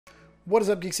What is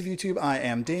up, Geeks of YouTube? I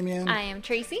am Damien. I am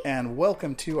Tracy. And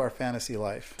welcome to our fantasy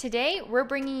life. Today, we're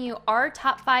bringing you our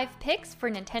top 5 picks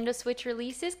for Nintendo Switch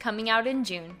releases coming out in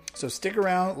June. So stick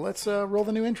around. Let's roll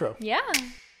the new intro. Yeah.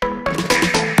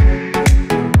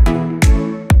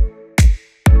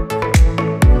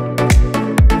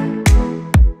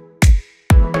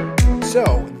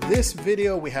 So, this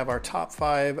video, we have our top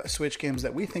 5 Switch games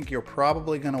that we think you're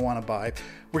probably going to want to buy.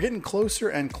 We're getting closer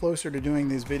and closer to doing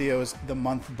these videos the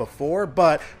month before,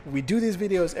 but we do these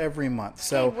videos every month.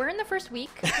 So okay, we're in the first week.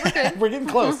 We're good. We're getting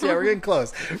close. Yeah, we're getting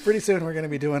close. Pretty soon we're going to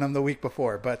be doing them the week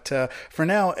before. But for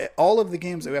now, all of the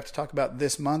games that we have to talk about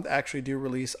this month actually do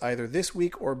release either this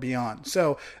week or beyond.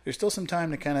 So there's still some time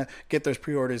to kind of get those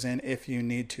pre-orders in if you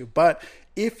need to. But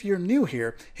if you're new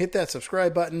here, hit that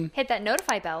subscribe button. Hit that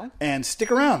notify bell. And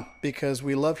stick around because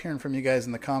we love hearing from you guys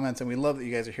in the comments and we love that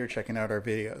you guys are here checking out our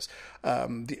videos.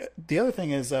 The other thing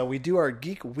is we do our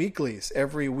Geek Weeklies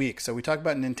every week. So we talk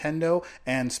about Nintendo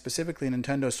and specifically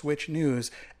Nintendo Switch news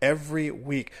every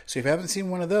week. So if you haven't seen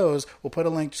one of those, we'll put a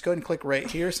link. Just go ahead and click right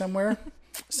here somewhere.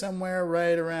 Somewhere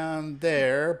right around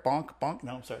there. Bonk, bonk.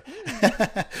 No, I'm sorry.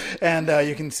 And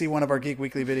you can see one of our Geek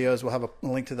Weekly videos. We'll have a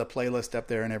link to the playlist up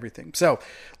there and everything. So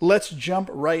let's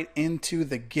jump right into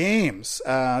the games.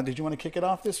 Did you want to kick it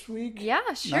off this week?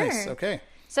 Yeah, sure. Nice. Okay.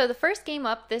 So the first game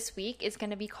up this week is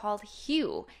going to be called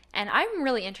Hue, and I'm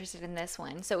really interested in this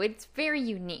one. So it's very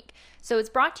unique. So it's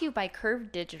brought to you by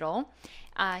Curve Digital.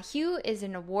 Hue is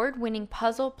an award-winning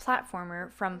puzzle platformer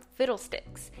from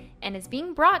Fiddlesticks and is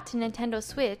being brought to Nintendo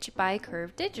Switch by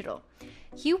Curve Digital.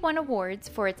 Hue won awards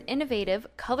for its innovative,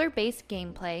 color-based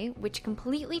gameplay, which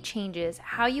completely changes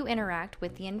how you interact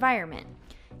with the environment.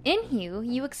 In Hue,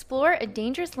 you explore a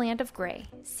dangerous land of gray,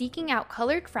 seeking out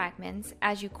colored fragments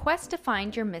as you quest to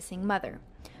find your missing mother.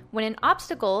 When an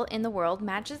obstacle in the world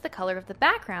matches the color of the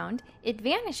background, it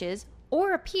vanishes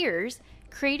or appears,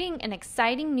 creating an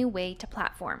exciting new way to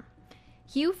platform.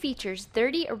 Hue features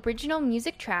 30 original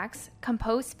music tracks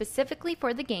composed specifically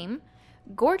for the game,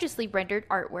 gorgeously rendered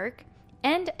artwork,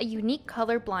 and a unique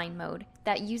color blind mode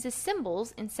that uses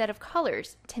symbols instead of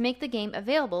colors to make the game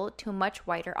available to a much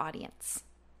wider audience.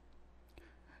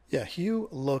 Yeah, Hue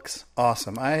looks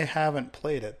awesome. I haven't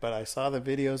played it, but I saw the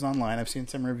videos online. I've seen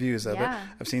some reviews of it.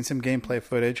 I've seen some gameplay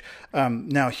footage.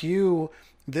 Now, Hue,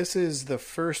 this is the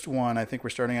first one I think we're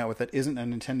starting out with that isn't a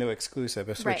Nintendo exclusive,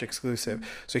 a Switch exclusive.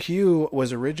 So Hue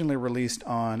was originally released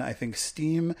on, I think,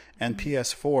 Steam and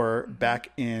PS4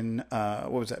 back in,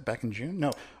 what was that, back in June?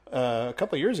 No. A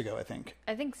couple of years ago, I think.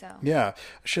 I think so. Yeah.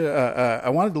 I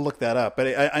wanted to look that up, but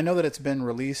I know that it's been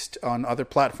released on other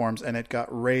platforms and it got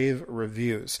rave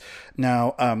reviews.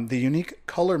 Now, the unique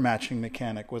color matching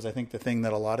mechanic was, I think, the thing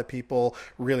that a lot of people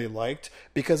really liked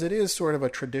because it is sort of a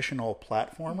traditional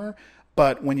platformer.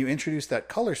 But when you introduce that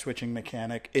color switching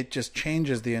mechanic, it just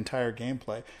changes the entire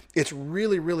gameplay. It's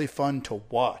really, really fun to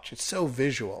watch. It's so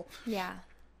visual. Yeah.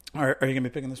 Are you going to be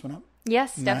picking this one up?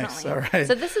 Yes, definitely. Nice. All right.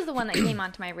 So this is the one that came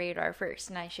onto my radar first,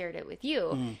 and I shared it with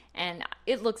you, and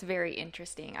it looks very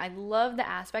interesting. I love the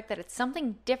aspect that it's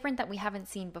something different that we haven't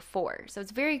seen before. So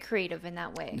it's very creative in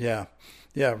that way. Yeah.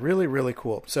 Yeah, really, really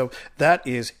cool. So that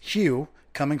is Hue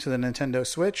coming to the Nintendo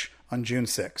Switch on June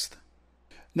 6th.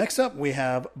 Next up, we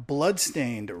have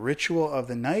Bloodstained: Ritual of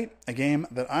the Night, a game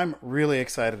that I'm really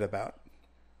excited about.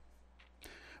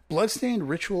 Bloodstained: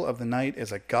 Ritual of the Night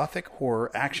is a gothic horror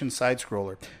action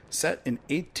side-scroller set in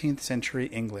 18th century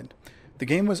England. The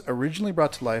game was originally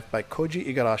brought to life by Koji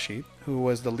Igarashi, who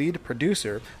was the lead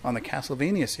producer on the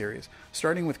Castlevania series,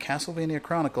 starting with Castlevania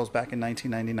Chronicles back in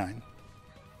 1999.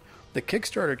 The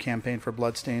Kickstarter campaign for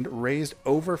Bloodstained raised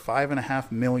over $5.5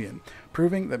 million,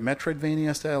 proving that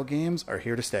Metroidvania-style games are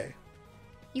here to stay.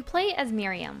 You play as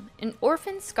Miriam, an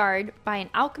orphan scarred by an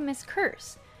alchemist's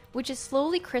curse, which is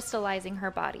slowly crystallizing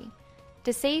her body.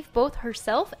 To save both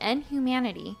herself and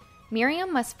humanity,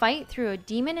 Miriam must fight through a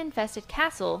demon-infested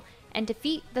castle and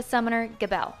defeat the summoner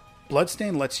Gebel.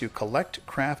 Bloodstained lets you collect,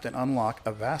 craft, and unlock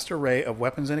a vast array of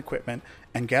weapons and equipment,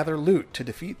 and gather loot to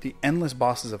defeat the endless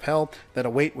bosses of hell that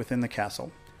await within the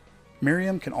castle.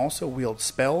 Miriam can also wield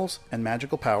spells and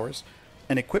magical powers,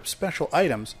 and equip special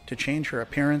items to change her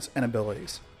appearance and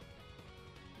abilities.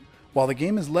 While the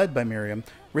game is led by Miriam,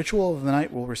 Ritual of the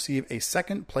Night will receive a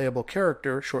second playable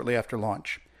character shortly after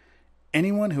launch.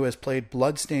 Anyone who has played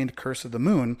Bloodstained: Curse of the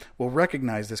Moon will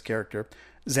recognize this character.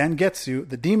 Zangetsu,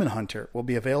 the Demon Hunter, will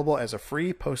be available as a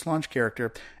free post-launch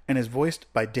character and is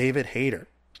voiced by David Hayter.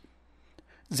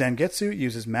 Zangetsu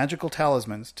uses magical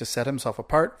talismans to set himself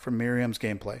apart from Miriam's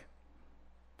gameplay.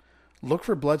 Look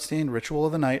for Bloodstained: Ritual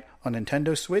of the Night on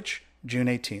Nintendo Switch, June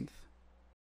 18th.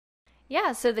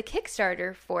 Yeah, so the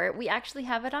Kickstarter for it, we actually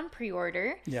have it on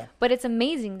pre-order. Yeah. But it's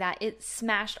amazing that it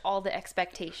smashed all the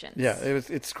expectations. Yeah,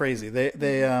 it's crazy.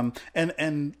 They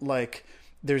and like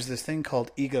there's this thing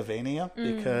called Igavania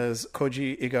because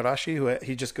Koji Igarashi, who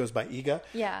he just goes by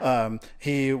Iga,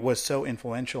 he was so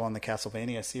influential on the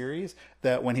Castlevania series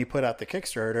that when he put out the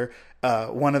Kickstarter,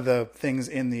 one of the things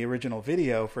in the original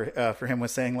video for him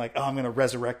was saying like, "Oh, I'm going to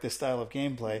resurrect this style of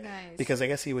gameplay," because I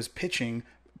guess he was pitching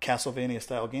Castlevania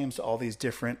style games to all these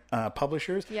different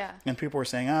publishers. Yeah. And people were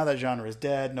saying, that genre is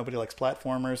dead. Nobody likes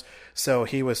platformers. So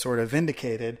he was sort of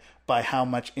vindicated by how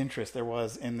much interest there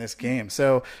was in this game.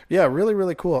 So yeah, really,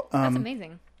 really cool. That's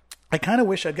amazing. I kind of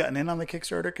wish I'd gotten in on the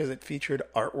Kickstarter because it featured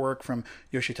artwork from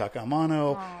Yoshitaka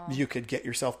Amano. Aww. You could get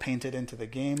yourself painted into the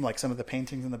game, like some of the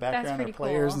paintings in the background are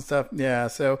players and stuff. Yeah,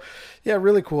 so yeah,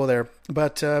 really cool there.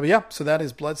 But yeah, so that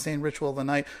is Bloodstained Ritual of the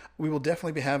Night. We will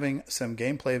definitely be having some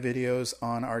gameplay videos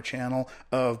on our channel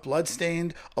of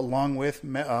Bloodstained, along with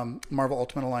Marvel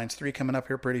Ultimate Alliance 3 coming up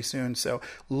here pretty soon. So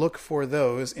look for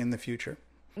those in the future.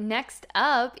 Next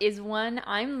up is one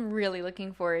I'm really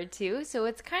looking forward to. So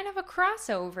it's kind of a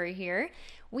crossover here.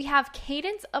 We have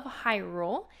Cadence of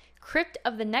Hyrule, Crypt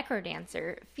of the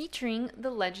Necrodancer, featuring The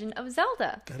Legend of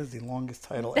Zelda. That is the longest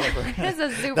title ever. That's a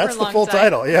super That's long the full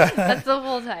title, yeah. That's the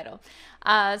full title.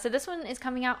 So this one is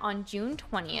coming out on June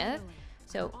 20th.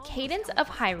 So Cadence of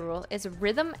Hyrule is a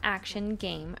rhythm action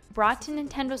game brought to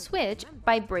Nintendo Switch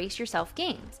by Brace Yourself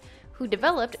Games, who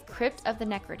developed Crypt of the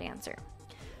Necrodancer.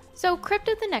 So Crypt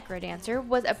of the Necrodancer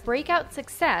was a breakout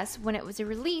success when it was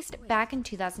released back in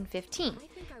 2015,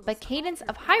 but Cadence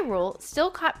of Hyrule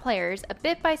still caught players a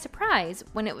bit by surprise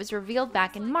when it was revealed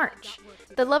back in March.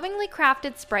 The lovingly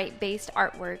crafted sprite-based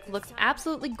artwork looks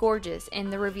absolutely gorgeous in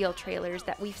the reveal trailers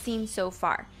that we've seen so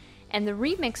far, and the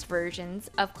remixed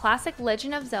versions of classic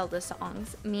Legend of Zelda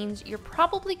songs means you're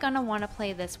probably gonna want to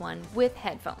play this one with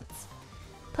headphones.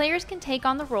 Players can take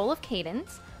on the role of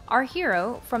Cadence, our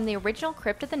hero from the original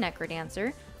Crypt of the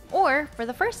Necrodancer, or, for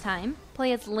the first time,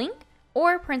 play as Link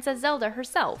or Princess Zelda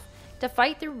herself to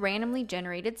fight through randomly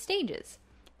generated stages.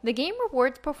 The game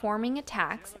rewards performing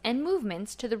attacks and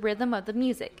movements to the rhythm of the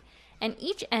music, and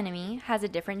each enemy has a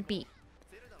different beat.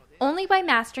 Only by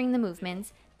mastering the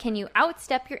movements can you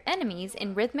outstep your enemies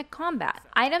in rhythmic combat.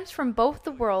 Items from both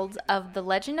the worlds of The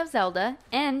Legend of Zelda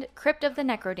and Crypt of the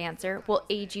Necrodancer will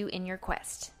aid you in your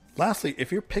quest. Lastly,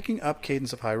 if you're picking up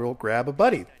Cadence of Hyrule, grab a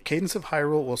buddy. Cadence of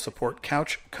Hyrule will support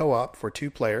couch co-op for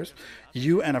 2 players.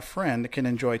 You and a friend can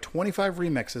enjoy 25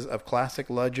 remixes of classic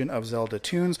Legend of Zelda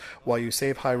tunes while you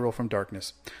save Hyrule from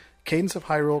darkness. Cadence of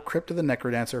Hyrule, Crypt of the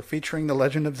Necrodancer, featuring The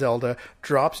Legend of Zelda,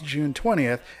 drops June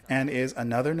 20th and is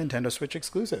another Nintendo Switch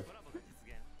exclusive.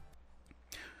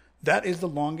 That is the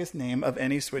longest name of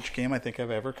any Switch game I think I've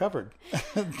ever covered.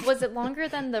 Was it longer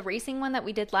than the racing one that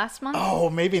we did last month? Oh,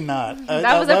 maybe not.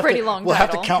 That was a pretty long title. We'll have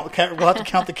to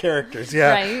count the characters,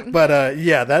 yeah. Right. But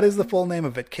yeah, that is the full name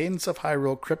of it. Cadence of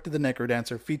Hyrule, Crypt of the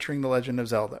Necrodancer, featuring The Legend of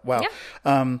Zelda. Wow.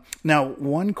 Yeah. Now,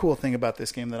 one cool thing about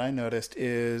this game that I noticed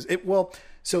is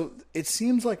so it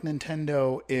seems like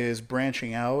Nintendo is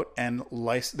branching out and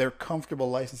they're comfortable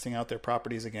licensing out their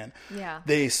properties again. Yeah.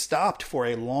 They stopped for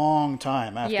a long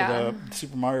time after the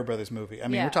Super Mario Brothers movie. I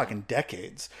mean, we're talking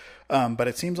decades. But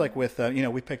it seems like with,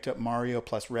 we picked up Mario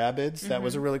plus Rabbids. That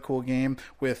was a really cool game.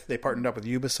 They partnered up with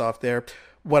Ubisoft there.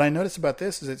 What I noticed about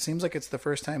this is it seems like it's the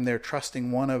first time they're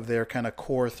trusting one of their kind of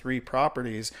core 3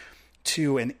 properties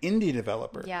to an indie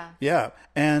developer. Yeah.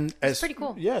 And it's pretty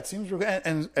cool. Yeah, it seems real good.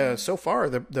 And so far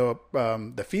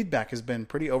the feedback has been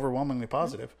pretty overwhelmingly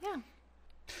positive. Yeah.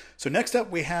 So next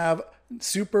up we have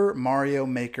Super Mario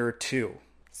Maker 2.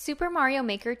 Super Mario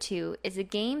Maker 2 is a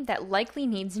game that likely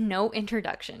needs no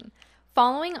introduction.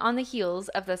 Following on the heels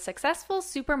of the successful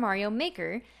Super Mario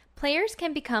Maker, players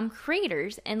can become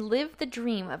creators and live the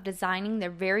dream of designing their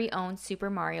very own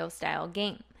Super Mario style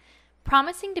game.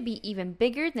 Promising to be even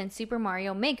bigger than Super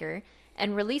Mario Maker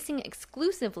and releasing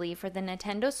exclusively for the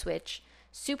Nintendo Switch,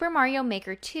 Super Mario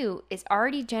Maker 2 is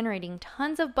already generating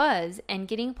tons of buzz and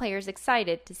getting players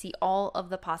excited to see all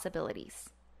of the possibilities.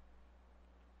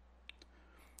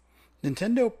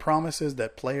 Nintendo promises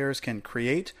that players can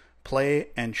create, play,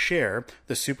 and share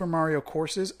the Super Mario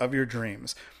courses of your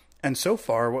dreams. And so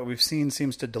far, what we've seen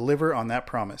seems to deliver on that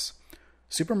promise.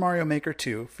 Super Mario Maker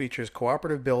 2 features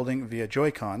cooperative building via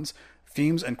Joy-Cons,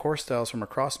 themes and course styles from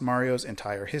across Mario's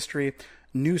entire history,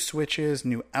 new switches,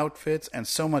 new outfits, and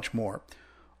so much more.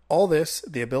 All this,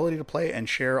 the ability to play and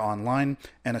share online,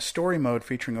 and a story mode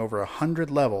featuring over 100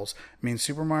 levels means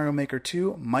Super Mario Maker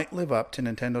 2 might live up to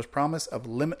Nintendo's promise of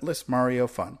limitless Mario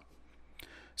fun.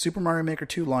 Super Mario Maker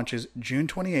 2 launches June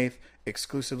 28th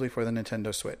exclusively for the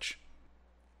Nintendo Switch.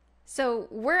 So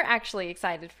we're actually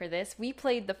excited for this. We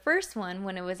played the first one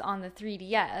when it was on the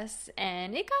 3DS,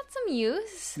 and it got some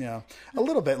use. Yeah, a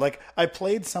little bit. Like, I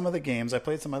played some of the games. I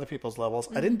played some other people's levels.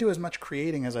 I didn't do as much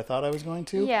creating as I thought I was going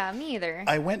to. Yeah, me either.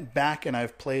 I went back and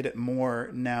I've played it more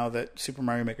now that Super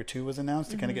Mario Maker 2 was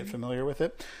announced to kind of get familiar with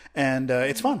it. And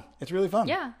it's fun. It's really fun.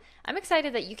 Yeah. I'm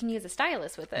excited that you can use a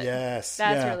stylus with it. Yes.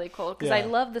 That's yeah. really cool because Yeah. I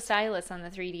love the stylus on the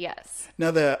 3DS.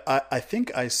 Now, I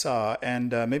think I saw,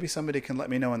 and maybe somebody can let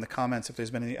me know in the comments if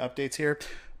there's been any updates here,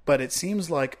 but it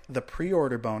seems like the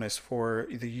pre-order bonus for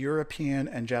the European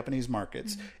and Japanese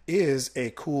markets is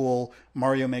a cool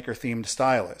Mario Maker themed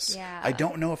stylus. Yeah. I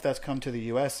don't know if that's come to the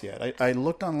US yet. I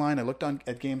looked online, I looked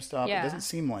at GameStop. Yeah. It doesn't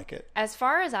seem like it. As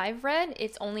far as I've read,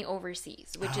 it's only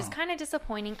overseas, which is kind of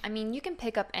disappointing. I mean, you can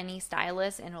pick up any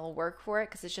stylus and it'll work for it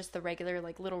because it's just the regular,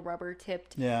 like, little rubber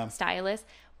tipped Yeah. stylus.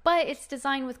 But it's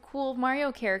designed with cool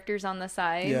Mario characters on the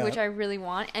side, Yeah. which I really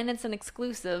want. And it's an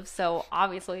exclusive, so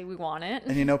obviously we want it.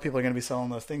 And you know people are going to be selling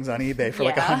those things on eBay for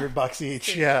like Yeah. $100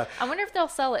 each. Yeah. I wonder if they'll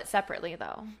sell it separately,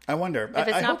 though. I wonder. If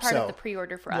it's I not hope part so. of the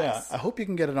pre-order for Yeah, us. I hope you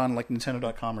can get it on like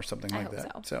Nintendo.com or something like hope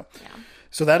that. so. Yeah.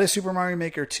 So that is Super Mario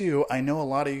Maker 2. I know a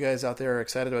lot of you guys out there are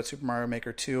excited about Super Mario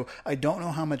Maker 2. I don't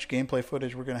know how much gameplay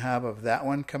footage we're going to have of that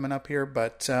one coming up here,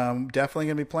 but definitely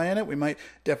going to be playing it. We might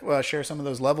share some of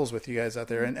those levels with you guys out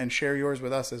there and share yours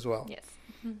with us as well. Yes.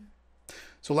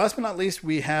 So last but not least,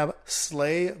 we have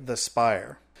Slay the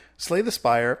Spire. Slay the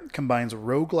Spire combines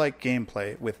roguelike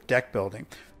gameplay with deck building,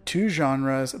 two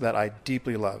genres that I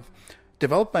deeply love.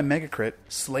 Developed by Megacrit,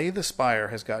 Slay the Spire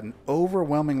has gotten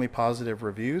overwhelmingly positive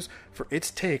reviews for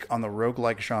its take on the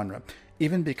roguelike genre,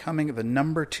 even becoming the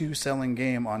number 2 selling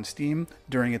game on Steam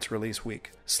during its release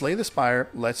week. Slay the Spire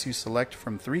lets you select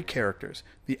from 3 characters,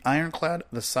 the Ironclad,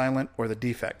 the Silent, or the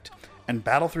Defect, and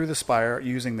battle through the Spire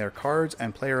using their cards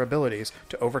and player abilities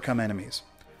to overcome enemies.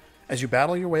 As you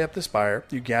battle your way up the Spire,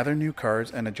 you gather new cards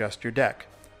and adjust your deck.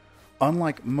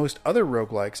 Unlike most other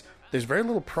roguelikes, there's very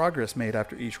little progress made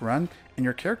after each run, and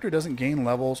your character doesn't gain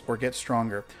levels or get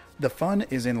stronger. The fun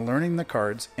is in learning the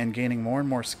cards and gaining more and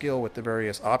more skill with the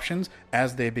various options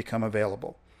as they become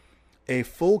available. A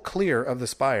full clear of the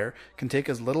Spire can take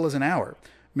as little as an hour,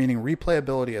 meaning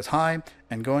replayability is high,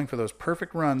 and going for those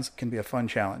perfect runs can be a fun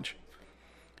challenge.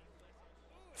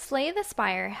 Slay the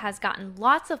Spire has gotten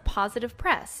lots of positive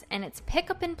press, and its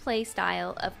pick-up-and-play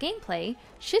style of gameplay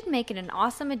should make it an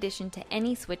awesome addition to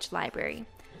any Switch library.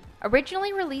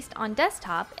 Originally released on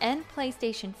desktop and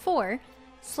PlayStation 4,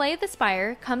 Slay the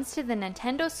Spire comes to the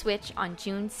Nintendo Switch on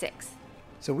June 6th.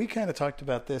 So we kind of talked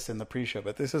about this in the pre-show,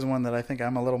 but this is one that I think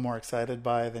I'm a little more excited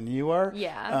by than you are.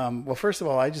 Yeah. Well, first of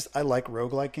all, I like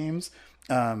roguelike games.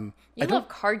 You love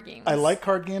card games. I like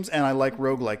card games and I like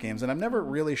roguelike games. And I'm never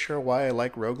really sure why I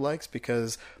like roguelikes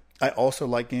because I also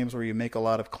like games where you make a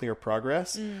lot of clear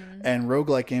progress. And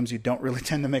roguelike games, you don't really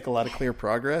tend to make a lot of clear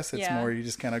progress. It's more you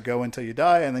just kind of go until you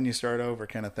die and then you start over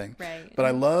kind of thing. Right. But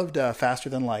I loved Faster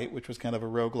Than Light, which was kind of a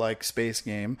roguelike space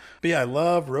game. But yeah, I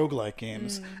love roguelike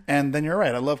games. And then you're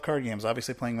right, I love card games.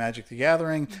 Obviously playing Magic the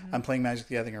Gathering. I'm playing Magic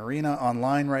the Gathering Arena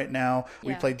online right now.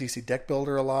 We play DC Deck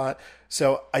Builder a lot.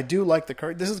 So I do like the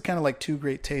card. This is kind of like two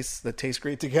great tastes that taste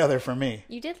great together for me.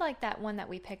 You did like that one that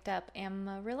we picked up,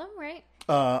 Amarillo, right?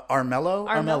 Armello.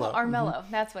 Armello.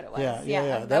 That's what it was.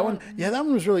 Yeah. That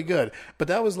one was really good. But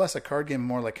that was less a card game,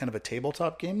 more like kind of a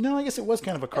tabletop game. No, I guess it was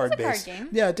kind of a card based. Card game.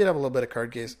 Yeah, it did have a little bit of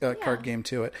card game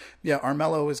to it. Yeah,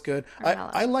 Armello is good.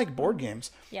 I like board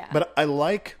games. Yeah. But I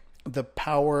like the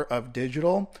power of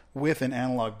digital with an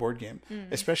analog board game,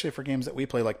 especially for games that we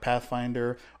play like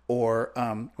Pathfinder or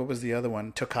what was the other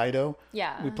one? Tokaido.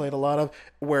 Yeah. We played a lot of,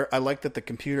 where I like that the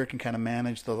computer can kind of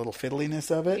manage the little fiddliness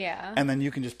of it. Yeah. And then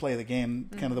you can just play the game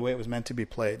kind of the way it was meant to be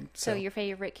played. So your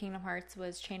favorite Kingdom Hearts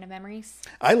was Chain of Memories?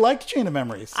 I liked Chain of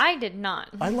Memories. I did not.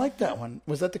 I liked that one.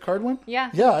 Was that the card one?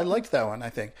 Yeah. Yeah, I liked that one, I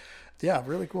think. Yeah,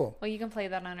 really cool. Well, you can play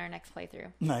that on our next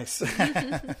playthrough. Nice.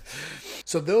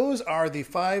 So those are the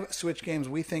 5 Switch games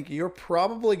we think you're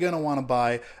probably going to want to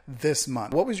buy this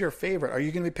month. What was your favorite? Are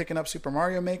you going to be picking up Super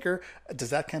Mario Maker?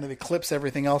 Does that kind of eclipse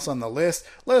everything else on the list?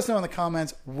 Let us know in the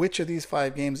comments which of these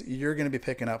 5 games you're going to be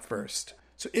picking up first.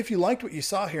 So if you liked what you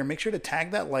saw here, make sure to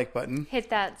tag that like button. Hit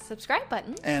that subscribe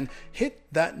button. And hit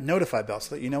that notify bell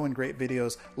so that you know when great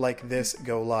videos like this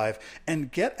go live.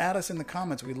 And get at us in the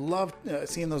comments. We love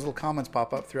seeing those little comments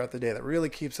pop up throughout the day. That really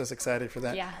keeps us excited for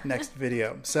that next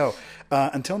video. So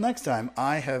until next time,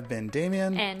 I have been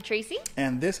Damien. And Tracy.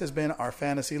 And this has been our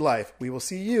fantasy life. We will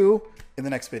see you in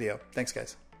the next video. Thanks,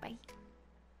 guys. Bye.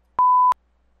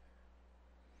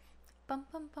 Bum,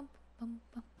 bum, bum, bum,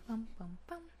 bum, bum, bum,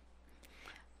 bum.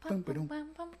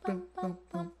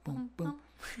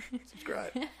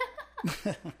 Subscribe.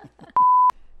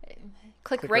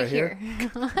 Click right here.